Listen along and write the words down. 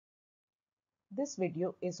This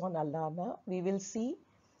video is on ulnar nerve. We will see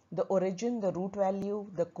the origin, the root value,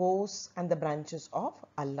 the course and the branches of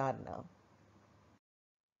ulnar nerve.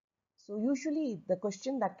 So usually the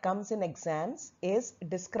question that comes in exams is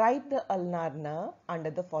describe the ulnar nerve under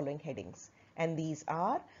the following headings. And these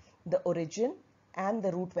are the origin and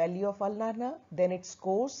the root value of ulnar nerve, then its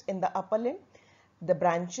course in the upper limb, the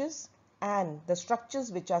branches and the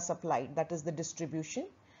structures which are supplied, that is the distribution.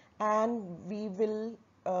 And we will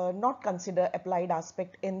not consider applied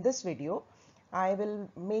aspect in this video. I will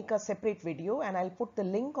make a separate video and I'll put the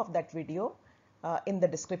link of that video in the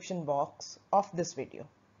description box of this video.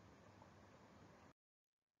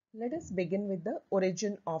 Let us begin with the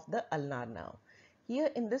origin of the ulnar nerve.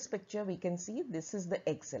 Here in this picture we can see this is the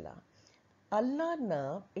axilla. Ulnar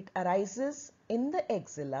nerve, it arises in the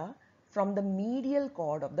axilla from the medial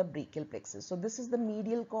cord of the brachial plexus. So this is the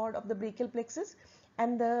medial cord of the brachial plexus,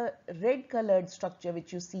 and the red colored structure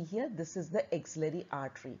which you see here, this is the axillary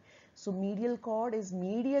artery. So medial cord is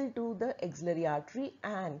medial to the axillary artery,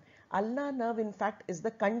 and ulnar nerve in fact is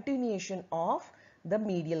the continuation of the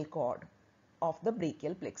medial cord of the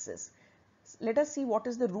brachial plexus. Let us see what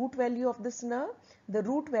is the root value of this nerve. The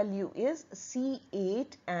root value is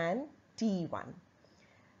C8 and T1.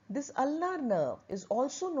 This ulnar nerve is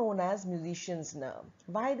also known as musician's nerve.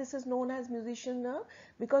 Why this is known as musician's nerve?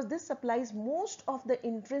 Because this supplies most of the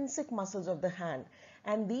intrinsic muscles of the hand,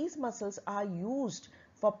 and these muscles are used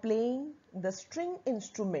for playing the string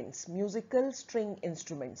instruments, musical string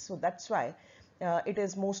instruments. So that's why it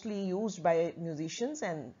is mostly used by musicians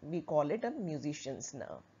and we call it a musician's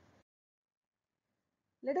nerve.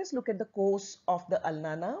 Let us look at the course of the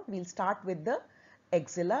ulnar nerve. We'll start with the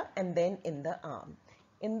axilla and then in the arm.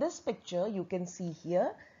 In this picture, you can see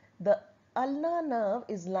here the ulnar nerve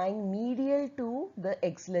is lying medial to the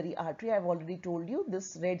axillary artery. I've already told you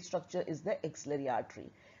this red structure is the axillary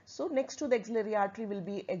artery. So next to the axillary artery will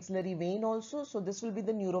be axillary vein also. So this will be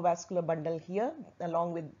the neurovascular bundle here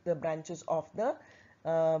along with the branches of the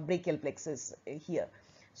brachial plexus here.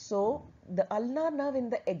 So the ulnar nerve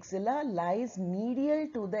in the axilla lies medial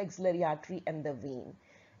to the axillary artery and the vein,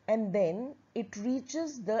 and then it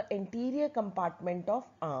reaches the anterior compartment of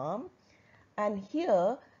arm, and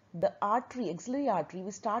here the artery, axillary artery,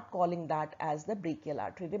 we start calling that as the brachial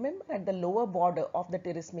artery. Remember, at the lower border of the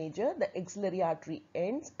teres major, the axillary artery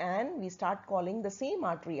ends and we start calling the same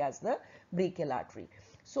artery as the brachial artery.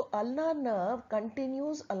 So ulnar nerve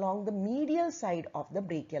continues along the medial side of the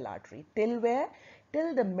brachial artery till where?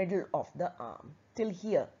 Till the middle of the arm, till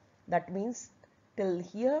here. That means till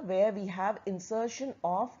here where we have insertion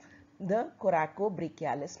of the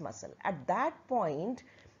coracobrachialis muscle. At that point,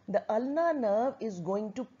 the ulnar nerve is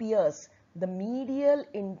going to pierce the medial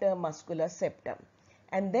intermuscular septum,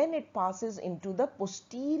 and then it passes into the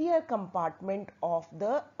posterior compartment of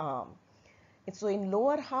the arm. So in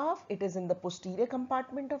lower half, it is in the posterior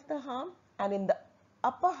compartment of the arm, and in the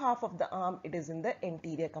upper half of the arm, it is in the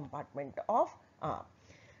anterior compartment of arm.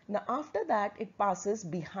 Now after that, it passes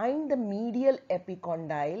behind the medial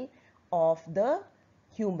epicondyle of the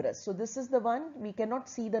humerus. So this is the one, we cannot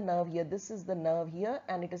see the nerve here. This is the nerve here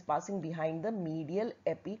and it is passing behind the medial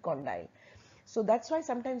epicondyle. So that's why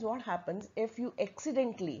sometimes what happens, if you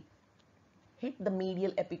accidentally hit the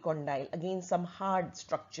medial epicondyle against some hard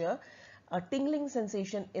structure, a tingling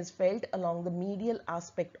sensation is felt along the medial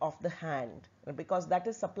aspect of the hand because that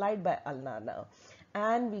is supplied by ulnar nerve,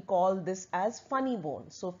 and we call this as funny bone.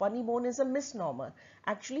 So funny bone is a misnomer.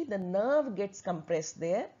 Actually the nerve gets compressed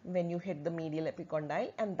there when you hit the medial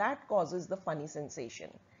epicondyle, and that causes the funny sensation.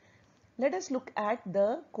 Let us look at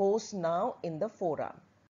the course now in the forearm.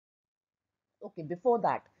 Okay, before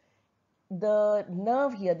that, the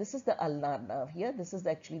nerve here, this is the ulnar nerve here, this is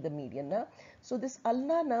actually the median nerve. So this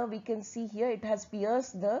ulnar nerve, we can see here, it has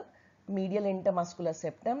pierced the medial intermuscular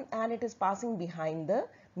septum and it is passing behind the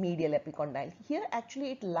medial epicondyle. Here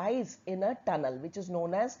actually it lies in a tunnel which is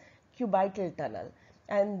known as cubital tunnel,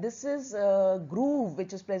 and this is a groove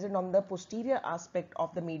which is present on the posterior aspect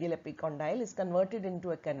of the medial epicondyle is converted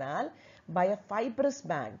into a canal by a fibrous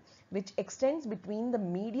band which extends between the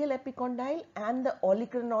medial epicondyle and the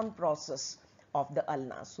olecranon process of the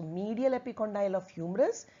ulna. So medial epicondyle of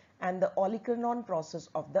humerus and the olecranon process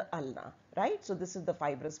of the ulna, right? So this is the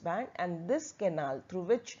fibrous band, and this canal through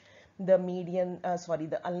which the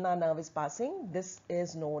the ulnar nerve is passing, this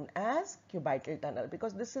is known as cubital tunnel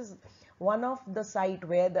because this is one of the site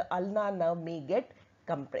where the ulnar nerve may get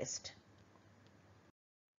compressed.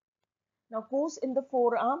 Now course in the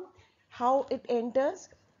forearm, how it enters?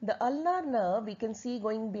 The ulnar nerve we can see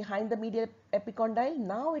going behind the medial epicondyle.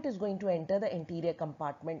 Now it is going to enter the anterior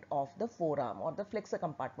compartment of the forearm or the flexor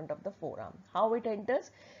compartment of the forearm. How it enters?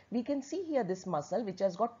 We can see here this muscle which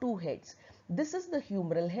has got two heads. This is the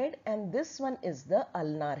humeral head and this one is the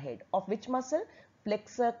ulnar head of which muscle?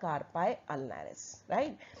 Flexor carpi ulnaris,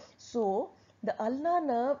 right? So the ulnar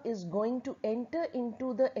nerve is going to enter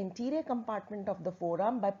into the anterior compartment of the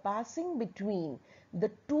forearm by passing between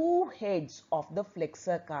the two heads of the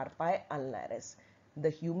flexor carpi ulnaris,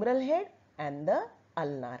 the humeral head and the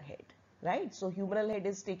ulnar head, right? So humeral head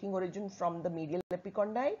is taking origin from the medial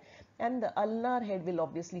epicondyle and the ulnar head will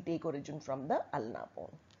obviously take origin from the ulnar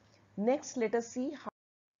bone. Next, let us see how.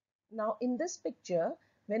 Now in this picture,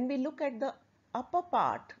 when we look at the upper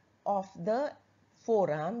part of the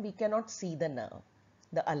forearm, we cannot see the nerve,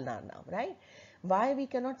 the ulnar nerve, right? Why we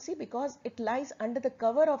cannot see? Because it lies under the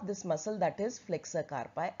cover of this muscle, that is flexor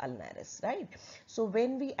carpi ulnaris, right? So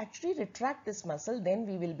when we actually retract this muscle, then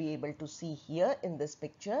we will be able to see here in this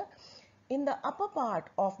picture, in the upper part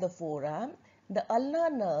of the forearm, the ulnar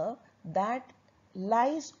nerve that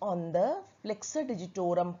lies on the flexor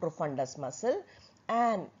digitorum profundus muscle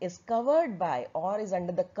and is covered by or is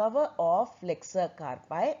under the cover of flexor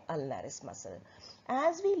carpi ulnaris muscle.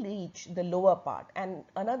 As we reach the lower part, and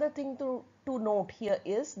another thing to note here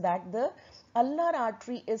is that the ulnar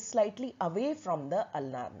artery is slightly away from the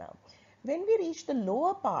ulnar nerve. When we reach the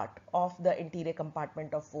lower part of the anterior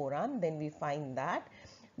compartment of forearm, then we find that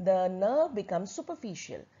the nerve becomes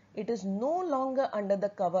superficial. It is no longer under the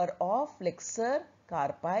cover of flexor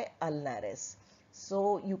carpi ulnaris.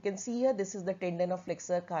 So you can see here, this is the tendon of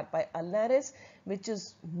flexor carpi ulnaris, which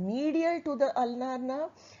is medial to the ulnar nerve,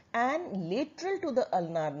 and lateral to the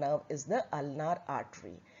ulnar nerve is the ulnar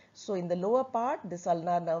artery. So in the lower part, this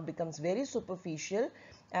ulnar nerve becomes very superficial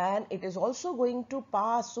and it is also going to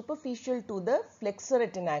pass superficial to the flexor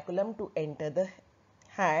retinaculum to enter the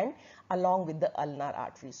hand along with the ulnar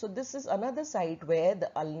artery. So this is another site where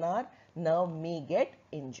the ulnar nerve may get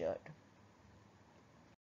injured.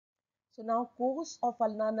 So now course of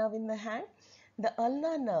ulnar nerve in the hand. The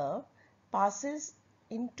ulnar nerve passes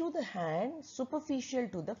into the hand superficial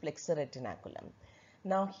to the flexor retinaculum.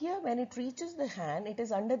 Now here when it reaches the hand, it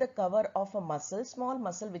is under the cover of a muscle, small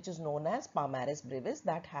muscle which is known as palmaris brevis,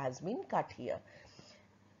 that has been cut here.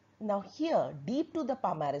 Now here, deep to the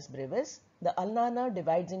palmaris brevis, the ulnar nerve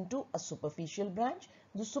divides into a superficial branch.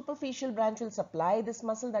 The superficial branch will supply this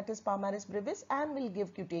muscle, that is palmaris brevis, and will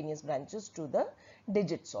give cutaneous branches to the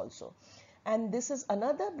digits also. And this is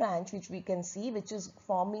another branch which we can see, which is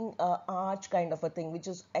forming an arch kind of a thing, which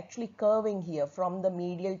is actually curving here from the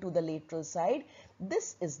medial to the lateral side.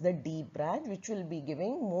 This is the deep branch, which will be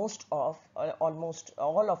giving almost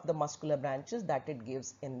all of the muscular branches that it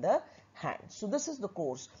gives in the hand. So this is the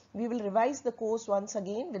course. We will revise the course once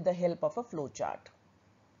again with the help of a flow chart.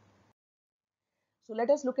 So let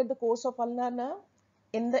us look at the course of ulnar nerve.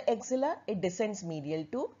 In the axilla, it descends medial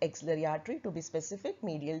to axillary artery, to be specific,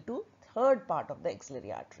 medial to third part of the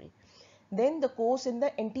axillary artery. Then the course in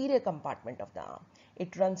the anterior compartment of the arm.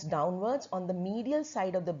 It runs downwards on the medial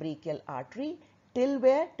side of the brachial artery till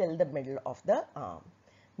where? Till the middle of the arm.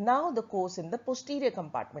 Now the course in the posterior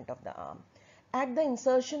compartment of the arm. At the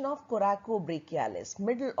insertion of coracobrachialis,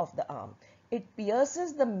 middle of the arm, it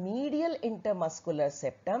pierces the medial intermuscular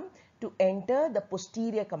septum to enter the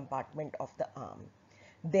posterior compartment of the arm.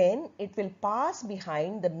 Then it will pass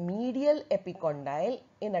behind the medial epicondyle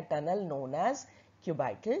in a tunnel known as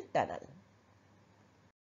cubital tunnel.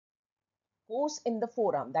 Course in the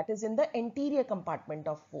forearm, that is in the anterior compartment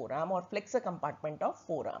of forearm or flexor compartment of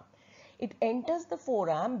forearm. It enters the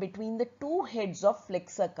forearm between the two heads of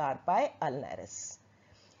flexor carpi ulnaris.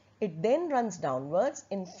 It then runs downwards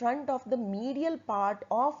in front of the medial part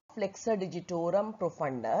of flexor digitorum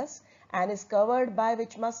profundus and is covered by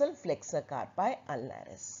which muscle? Flexor carpi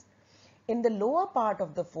ulnaris. In the lower part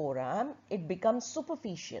of the forearm, it becomes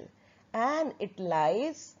superficial and it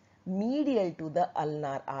lies medial to the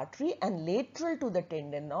ulnar artery and lateral to the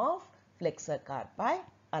tendon of flexor carpi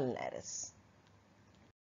ulnaris.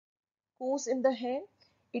 Course in the hand.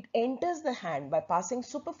 It enters the hand by passing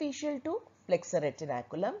superficial to flexor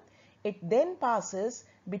retinaculum. It then passes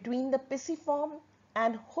between the pisiform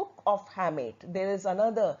and hook of hamate. There is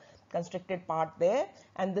another constricted part there,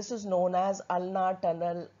 and this is known as ulnar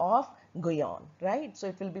tunnel of Guyon, right? So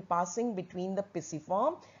it will be passing between the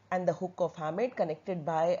pisiform and the hook of hamate, connected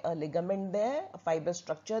by a ligament there, a fibrous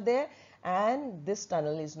structure there, and this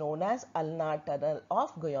tunnel is known as ulnar tunnel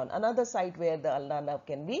of Guyon, another site where the ulnar nerve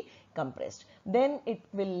can be compressed. Then it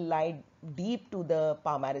will lie deep to the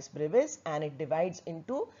palmaris brevis and it divides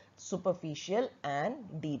into superficial and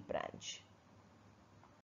deep branch.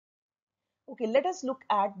 Okay, let us look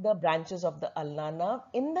at the branches of the ulnar nerve.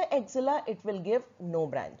 In the axilla, it will give no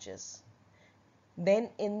branches. Then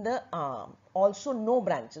in the arm, also no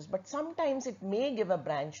branches, but sometimes it may give a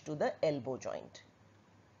branch to the elbow joint.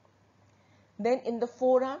 Then in the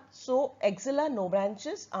forearm, so axilla no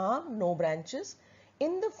branches, arm no branches.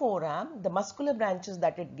 In the forearm, the muscular branches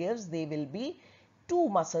that it gives, they will be two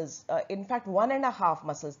muscles, in fact 1.5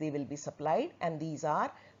 muscles they will be supplied, and these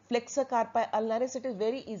are flexor carpi ulnaris. It is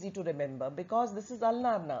very easy to remember because this is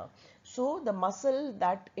ulnar nerve. So the muscle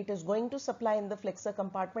that it is going to supply in the flexor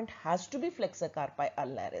compartment has to be flexor carpi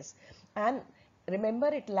ulnaris, and remember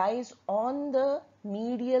it lies on the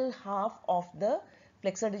medial half of the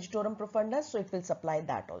flexor digitorum profundus, so it will supply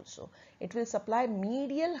that also. It will supply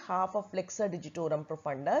medial half of flexor digitorum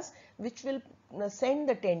profundus, which will send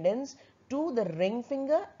the tendons to the ring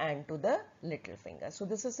finger and to the little finger. So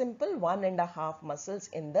this is simple, 1.5 muscles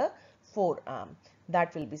in the forearm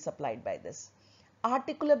that will be supplied by this.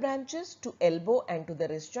 Articular branches to elbow and to the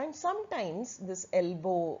wrist joint. Sometimes this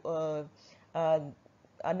elbow,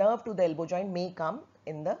 a nerve to the elbow joint may come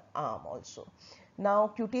in the arm also. Now,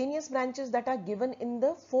 cutaneous branches that are given in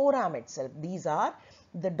the forearm itself. These are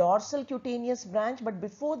the dorsal cutaneous branch, but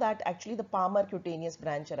before that actually the palmar cutaneous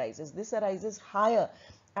branch arises. This arises higher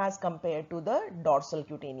as compared to the dorsal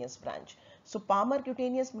cutaneous branch. So, palmar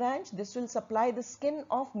cutaneous branch, this will supply the skin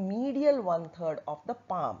of medial 1/3 of the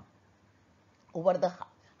palm over the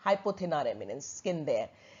hypothenar eminence skin there.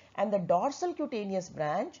 And the dorsal cutaneous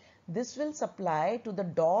branch, this will supply to the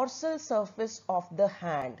dorsal surface of the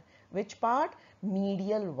hand. Which part?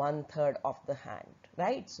 Medial 1/3 of the hand,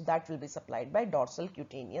 right? So that will be supplied by dorsal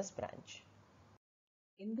cutaneous branch.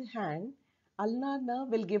 In the hand, ulnar nerve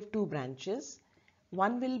will give two branches.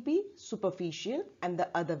 One will be superficial and the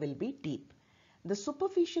other will be deep. The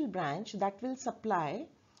superficial branch that will supply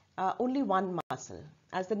only one muscle.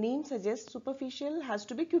 As the name suggests, superficial has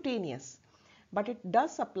to be cutaneous, but it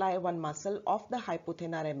does supply one muscle of the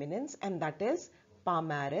hypothenar eminence, and that is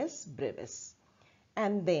palmaris brevis.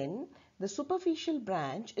 And then the superficial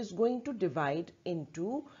branch is going to divide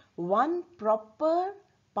into one proper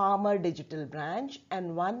palmar digital branch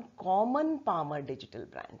and one common palmar digital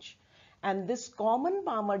branch. And this common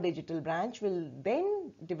palmar digital branch will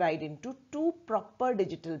then divide into two proper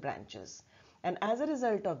digital branches. And as a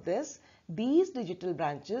result of this, these digital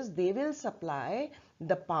branches, they will supply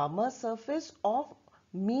the palmar surface of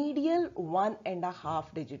medial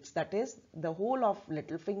 1.5 digits, that is the whole of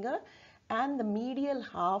little finger and the medial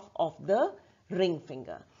half of the ring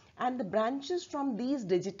finger. And the branches from these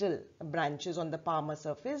digital branches on the palmar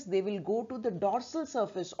surface, they will go to the dorsal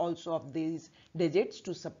surface also of these digits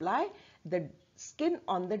to supply the skin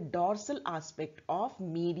on the dorsal aspect of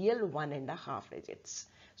medial 1.5 digits.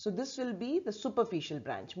 So this will be the superficial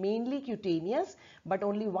branch, mainly cutaneous, but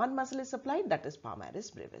only one muscle is supplied, that is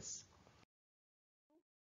palmaris brevis.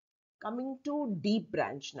 Coming to deep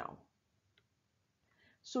branch now.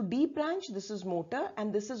 So deep branch, this is motor,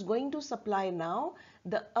 and this is going to supply now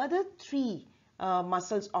the other three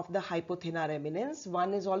muscles of the hypothenar eminence.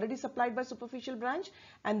 One is already supplied by superficial branch,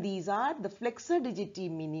 and these are the flexor digiti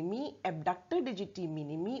minimi, abductor digiti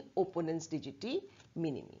minimi, opponens digiti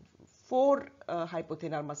minimi. Four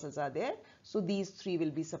hypothenar muscles are there. So these three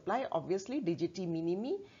will be supplied, obviously digiti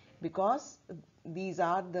minimi, because these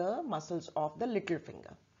are the muscles of the little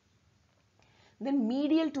finger. Then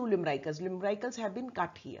medial two limbricals. Limbricals have been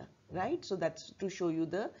cut here, right? So that's to show you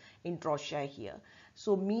the introssei here.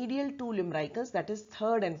 So medial two limbricals, that is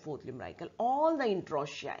third and fourth limbrical. All the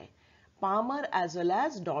introssei, palmar as well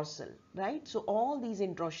as dorsal, right? So all these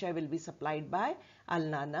introssei will be supplied by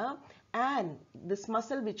ulnar nerve, and this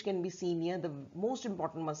muscle which can be seen here, the most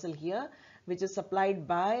important muscle here, which is supplied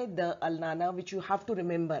by the ulnar nerve, which you have to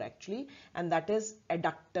remember actually, and that is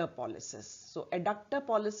adductor pollicis. So adductor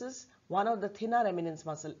pollicis, one of the thinner eminence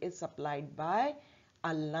muscle, is supplied by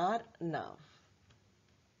ulnar nerve.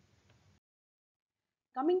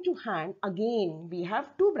 Coming to hand, again we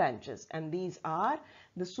have two branches, and these are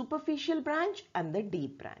the superficial branch and the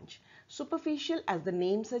deep branch. Superficial, as the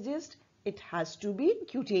name suggests, it has to be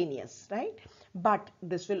cutaneous, right? But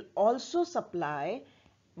this will also supply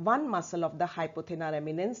one muscle of the hypothenar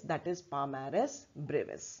eminence, that is palmaris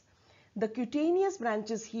brevis. The cutaneous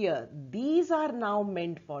branches here, these are now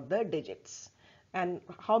meant for the digits. And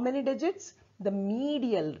how many digits? The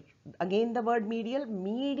medial, again the word medial,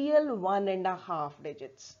 medial 1.5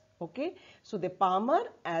 digits. Okay, so the palmar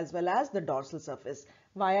as well as the dorsal surface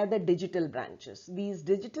via the digital branches. These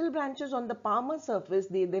digital branches on the palmar surface,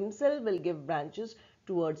 they themselves will give branches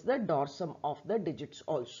towards the dorsum of the digits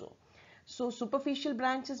also. So superficial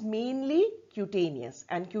branch is mainly cutaneous,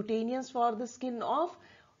 and cutaneous for the skin of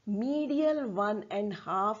medial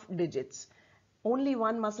 1.5 digits. Only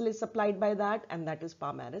one muscle is supplied by that, and that is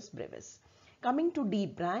palmaris brevis. Coming to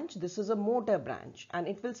deep branch, this is a motor branch and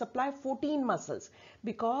it will supply 14 muscles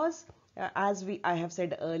because as I have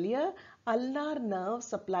said earlier, ulnar nerve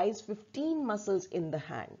supplies 15 muscles in the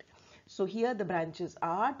hand. So here the branches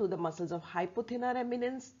are to the muscles of hypothenar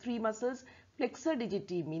eminence, 3 muscles, flexor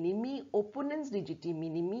digiti minimi, opponens digiti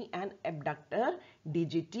minimi and abductor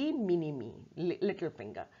digiti minimi, little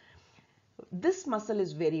finger. This muscle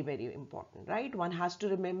is very, very important, right? One has to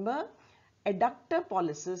remember adductor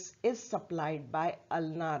pollicis is supplied by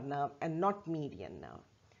ulnar nerve and not median nerve.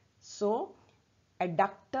 So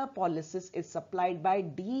adductor pollicis is supplied by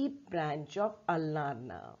deep branch of ulnar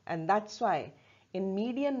nerve, and that's why in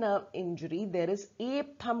median nerve injury there is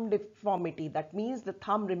ape thumb deformity. That means the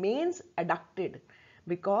thumb remains adducted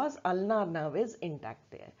because ulnar nerve is intact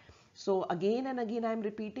there. So again and again I am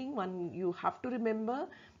repeating, you have to remember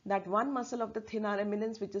that one muscle of the thenar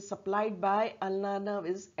eminence which is supplied by ulnar nerve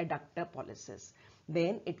is adductor pollicis.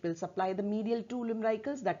 Then it will supply the medial 2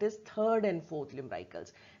 lumbricals, that is third and fourth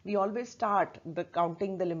lumbricals. We always start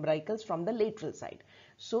counting the lumbricals from the lateral side.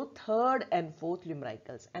 So third and fourth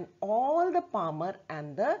lumbricals and all the palmar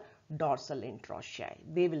and the dorsal interossei,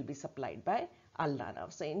 they will be supplied by ulnar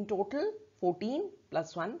nerve. So in total 14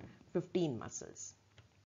 plus 1, 15 muscles.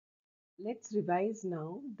 Let's revise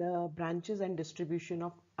now the branches and distribution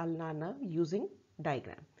of ulnar nerve using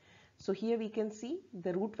diagram. So here we can see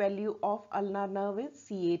the root value of ulnar nerve is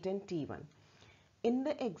C8 and T1. In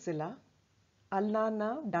the axilla, ulnar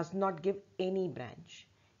nerve does not give any branch.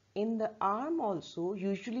 In the arm also,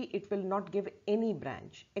 usually it will not give any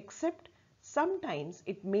branch, except sometimes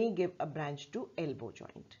it may give a branch to elbow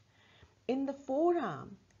joint. In the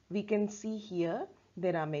forearm, we can see here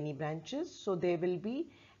there are many branches. So there will be,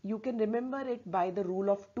 you can remember it by the rule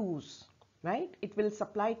of twos, right? It will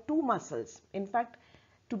supply 2 muscles. In fact,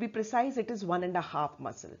 to be precise, it is 1.5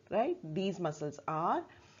 muscle, right? These muscles are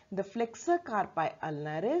the flexor carpi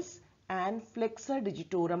ulnaris and flexor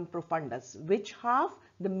digitorum profundus. Which half?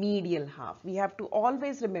 The medial half. We have to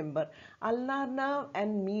always remember ulnar nerve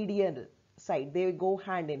and medial side, they go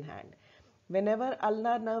hand in hand. Whenever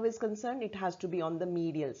ulnar nerve is concerned, it has to be on the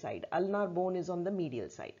medial side. Ulnar bone is on the medial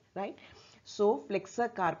side, right? So flexor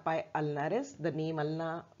carpi ulnaris, the name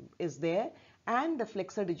ulna is there, and the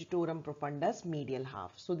flexor digitorum profundus, medial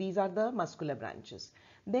half. So these are the muscular branches.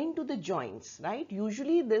 Then to the joints, right?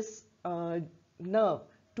 Usually this nerve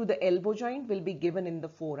to the elbow joint will be given in the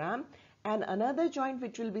forearm, and another joint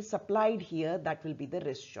which will be supplied here, that will be the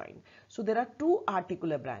wrist joint. So there are 2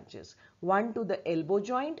 articular branches, one to the elbow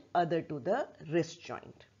joint, other to the wrist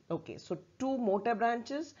joint. Okay, so 2 motor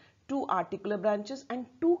branches, 2 articular branches and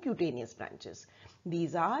 2 cutaneous branches.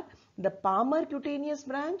 These are the palmar cutaneous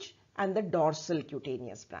branch and the dorsal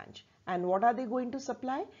cutaneous branch. And what are they going to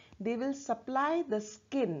supply? They will supply the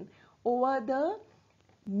skin over the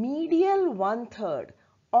medial 1/3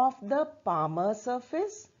 of the palmar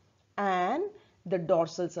surface and the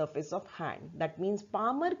dorsal surface of hand. That means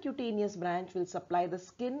palmar cutaneous branch will supply the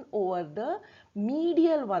skin over the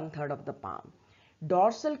medial 1/3 of the palm.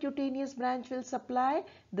 Dorsal cutaneous branch will supply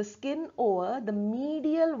the skin over the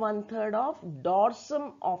medial 1/3 of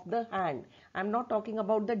dorsum of the hand. I am not talking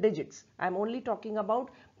about the digits. I am only talking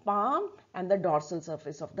about palm and the dorsal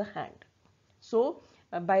surface of the hand. So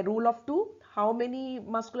by rule of 2, how many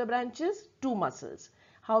muscular branches? 2 muscles.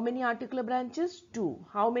 How many articular branches? 2.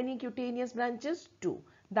 How many cutaneous branches? 2.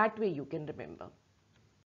 That way you can remember.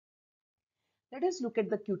 Let us look at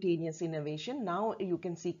the cutaneous innervation. Now you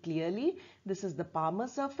can see clearly this is the palmar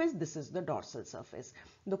surface, this is the dorsal surface.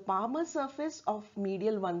 The palmar surface of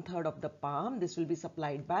medial 1/3 of the palm, this will be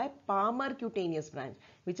supplied by palmar cutaneous branch,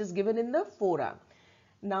 which is given in the forearm.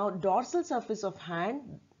 Now dorsal surface of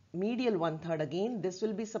hand, medial 1/3 again, this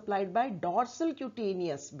will be supplied by dorsal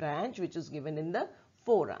cutaneous branch, which is given in the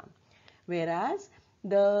forearm. Whereas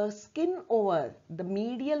the skin over the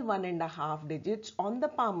medial 1.5 digits on the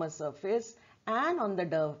palmar surface and on the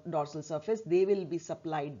dorsal surface, they will be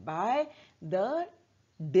supplied by the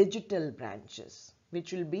digital branches,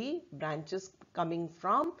 which will be branches coming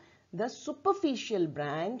from the superficial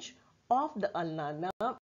branch of the ulnar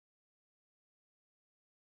nerve